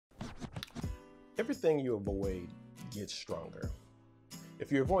Everything you avoid gets stronger.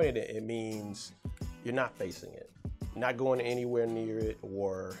 If you're avoiding it, it means you're not facing it, not going anywhere near it,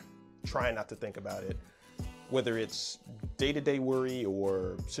 or trying not to think about it. Whether it's day-to-day worry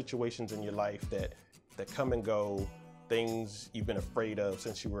or situations in your life that come and go, things you've been afraid of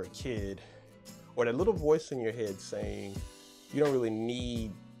since you were a kid, or that little voice in your head saying you don't really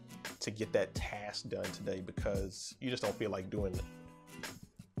need to get that task done today because you just don't feel like doing it.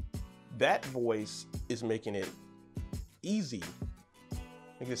 That voice is making it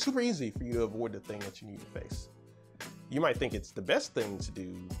super easy for you to avoid the thing that you need to face. You might think it's the best thing to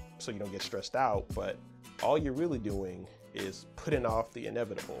do so you don't get stressed out, but all you're really doing is putting off the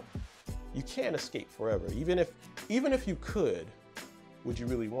inevitable. You can't escape forever. Even if you could, would you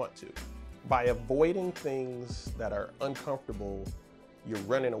really want to? By avoiding things that are uncomfortable, you're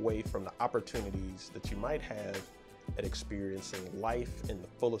running away from the opportunities that you might have at experiencing life in the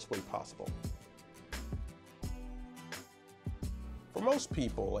fullest way possible. For most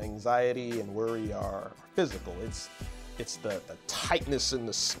people, anxiety and worry are physical. It's the tightness in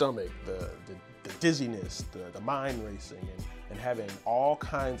the stomach, the dizziness, the mind racing, and having all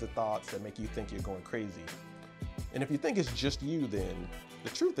kinds of thoughts that make you think you're going crazy. And if you think it's just you, then the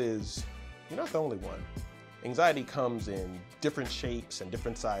truth is you're not the only one. Anxiety comes in different shapes and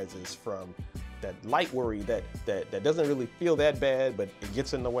different sizes, from that light worry that doesn't really feel that bad, but it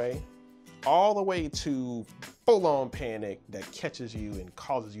gets in the way, all the way to full-on panic that catches you and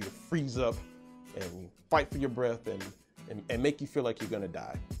causes you to freeze up and fight for your breath and make you feel like you're gonna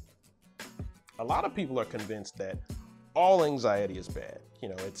die. A lot of people are convinced that all anxiety is bad,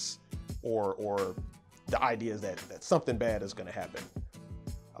 or the idea is that something bad is gonna happen.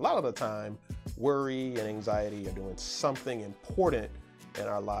 A lot of the time, worry and anxiety are doing something important in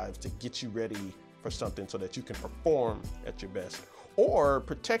our lives to get you ready for something so that you can perform at your best or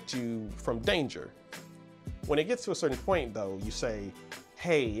protect you from danger. When it gets to a certain point, though, you say,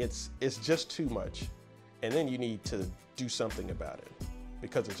 hey, it's just too much. And then you need to do something about it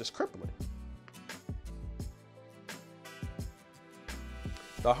because it's just crippling.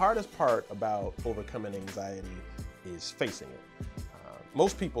 The hardest part about overcoming anxiety is facing it.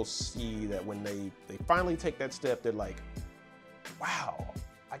 Most people see that when they finally take that step, they're like, wow,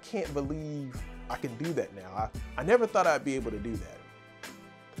 I can't believe I can do that now. I never thought I'd be able to do that.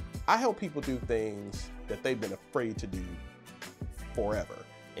 I help people do things that they've been afraid to do forever.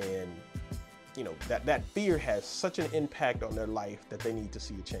 And that fear has such an impact on their life that they need to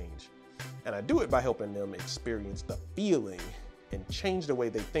see a change. And I do it by helping them experience the feeling and change the way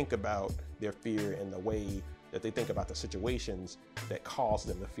they think about their fear and the way that they think about the situations that cause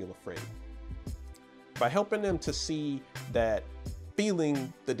them to feel afraid. By helping them to see that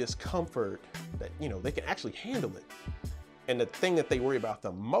feeling the discomfort, that they can actually handle it. And the thing that they worry about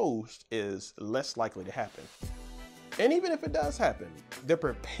the most is less likely to happen. And even if it does happen, they're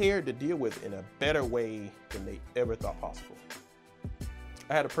prepared to deal with it in a better way than they ever thought possible.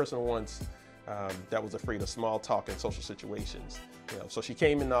 I had a person once that was afraid of small talk in social situations. So she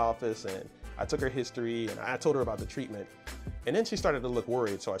came in the office and I took her history and I told her about the treatment. And then she started to look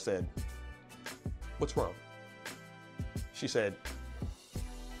worried. So I said, what's wrong? She said,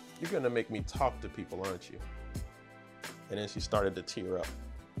 you're gonna make me talk to people, aren't you? And then she started to tear up.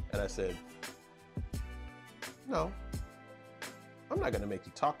 And I said, no, I'm not gonna make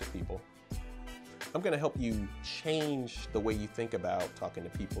you talk to people. I'm gonna help you change the way you think about talking to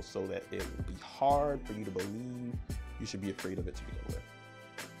people so that it will be hard for you to believe you should be afraid of it to begin with.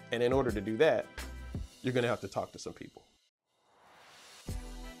 And in order to do that, you're gonna have to talk to some people.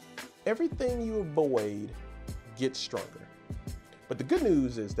 Everything you avoid gets stronger. But the good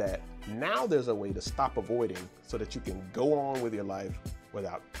news is that now there's a way to stop avoiding so that you can go on with your life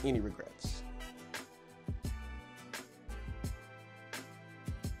without any regrets.